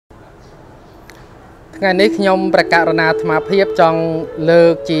ថ្ងៃនេះខ្ញុំប្រកាសរណាអាត្មាភាពចង់លើ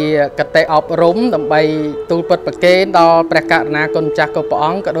កជាកតេអប់រំដើម្បីទូលពុទ្ធប្រគេនដល់ព្រះករុណាគុណចាស់គ្រប់ព្រះអ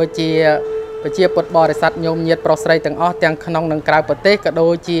ង្គក៏ដូចជាប្រជាពុទ្ធបរិស័ទញោមញាតប្រុសស្រីទាំងអស់ទាំងក្នុងនិងក្រៅប្រទេសក៏ដូ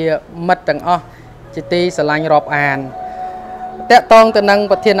ចជាមិត្តទាំងអស់ជាទីស្រឡាញ់រាប់អានតកតងទៅនឹង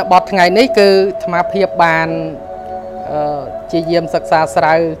ប្រធានបទថ្ងៃនេះគឺអាត្មាភាពបានជាយាមសិក្សាស្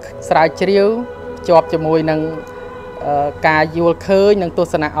រាវជ្រាវជាប់ជាមួយនឹងការយល់ឃើញនិងទ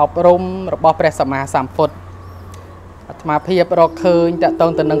ស្សនៈអប់រំរបស់ព្រះសម្មាសម្ពុទ្ធអាត្មាភាពរកឃើញតកត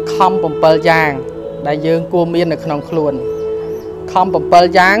ងទៅនឹងខំ7យ៉ាងដែលយើងគួរមាននៅក្នុងខ្លួនខំ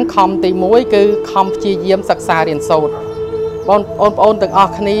7យ៉ាងខំទី1គឺខំព្យាយាមសិក្សារៀនសូត្របងប្អូនទាំងអ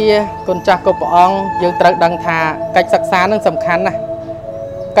ស់គ្នាគុណចាស់គ្រប់ព្រះអង្គយើងត្រូវដឹងថាកិច្ចសិក្សានឹងសំខាន់ណាស់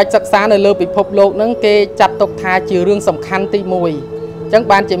កិច្ចសិក្សានៅលើពិភពលោកនឹងគេចាត់ទុកថាជារឿងសំខាន់ទី1អញ្ចឹង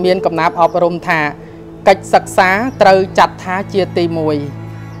បានជាមានកំណាព្យអប់រំថាកិច្ចសិក្សាត្រូវចាត់ថាជាទី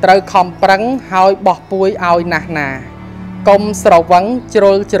1ត្រូវខំប្រឹងហើយបោះពួយឲ្យណាស់ណាកុំស្រវឹងជ្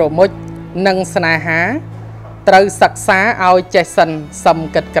រុលជ្រមុជនឹងស្នេហាត្រូវសិក្សាឲ្យចេះសិនសឹម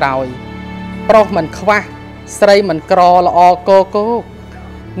គិតក្រោយប្រុសមិនខ្វះស្រីមិនក្រល្អកក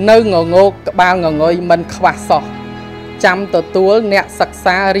នៅងងោកក្បាលងងុយមិនខ្វះសោះចាំទទួលអ្នកសិក្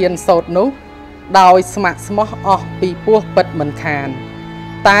សារៀនសូត្រនោះដោយស្ម័គ្រស្មោះអស់ពីពោះពិតមិនខាន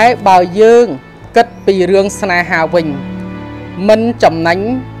តែបើយើងគិតពីរឿងស្នេហាវិញមិនចំណេញ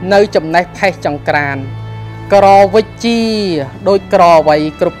នៅចំណេះផេះចង្ក្រានក្រវិជ្ជាដោយក្រអ្វី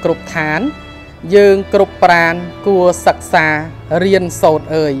គ្រប់ឋានយើងគ្រប់ប្រានគួរសិក្សារៀនសូត្រ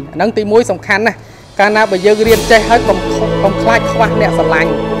អើយអាហ្នឹងទី1សំខាន់ណាស់កាលណាបើយើងរៀនចេះហើយកុំខ្លាចខ្វះអ្នកស្រឡា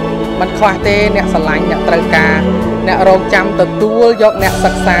ញ់មិនខ្វះទេអ្នកស្រឡាញ់អ្នកត្រូវការអ្នករងចាំទទួលយកអ្នក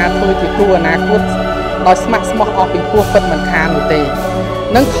សិក្សាធ្វើជាគូអនាគតដោយស្ម័គ្រស្មោះអស់ពីពោះពិតមិនខាននោះទេ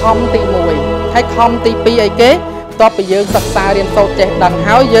នឹងខំទី1ហើយខំទី2អីគេបន្ទាប់ពីយើងសិក្សារៀនសូត្រចេះដឹង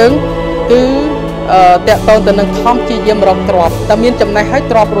ហើយយើងគឺតកតងទៅនឹងខំជាយាមរកទ្រព្យតែមានចំណេះហើយ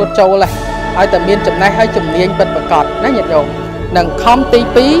ទ្រព្យរួចចូលហើយតែមានចំណេះហើយជំនាញពិតប្រាកដណាញាតិញោមនឹងខំទី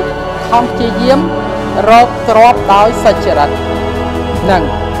2ខំជាយាមរកទ្រព្យដោយសុចរិតហ្នឹង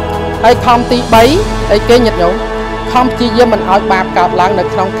ហើយខំទី3អីគេញាតិញោមខំជាយាមមិនឲ្យបាបកើតឡើងនៅ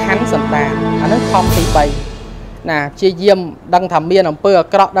ក្នុងខណ្ឌសន្តានអាហ្នឹងខំទី3ណាព្យាយាមដឹងថាមានអំពើអា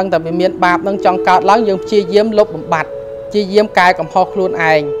ក្រក់ដឹងតែមានបាបនឹងចង់កើតឡើងយើងព្យាយាមលុបបំបាត់ព្យាយាមកែកំហុសខ្លួន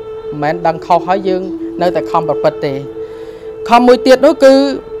ឯងមិនមែនដឹងខុសហើយយើងនៅតែខំប្រព្រឹត្តទេខំមួយទៀតនោះគឺ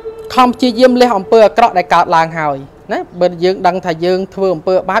ខំព្យាយាមលះអំពើអាក្រក់ដែលកើតឡើងហើយណាបើយើងដឹងថាយើងធ្វើអំ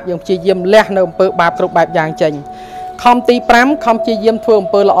ពើបាបយើងព្យាយាមលះនៅអំពើបាបគ្រប់បែបយ៉ាងចេញខំទី5ខំព្យាយាមធ្វើអំ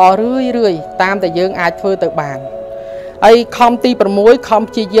ពើល្អរឿយតាមតែយើងអាចធ្វើទៅបានហើយខំទី6ខំ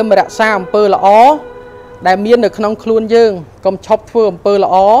ព្យាយាមរក្សាអំពើល្អដែលមាននៅក្នុងខ្លួនយើងកុំឈប់ធ្វើអំពើ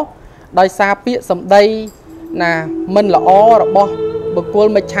ល្អដោយសារពាក្យសម្ដីណាមិនល្អរបស់បុគ្គល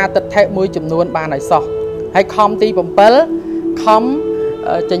មិច្ឆាទិដ្ឋិមួយចំនួនបានឲ្យសោះហើយខំទី7ខំ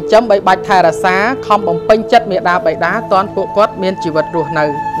ចិញ្ចឹមបីបាច់ថែរក្សាខំបំពេញចិត្តមេដាបៃតាតាន់ពួកគាត់មានជីវិតរស់នៅ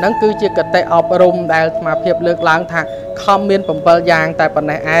ហ្នឹងគឺជាកតេអប់រំដែលអាត្មាភាពលើកឡើងថាខំមាន7យ៉ាងតែប៉ុណ្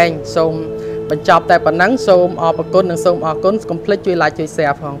ណេះឯងសូមបញ្ចប់តែប៉ុណ្ណឹងសូមអរគុណនិងសូមអរគុណកុំភ្លេចជួយ like ជួយ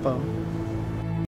share ផងបង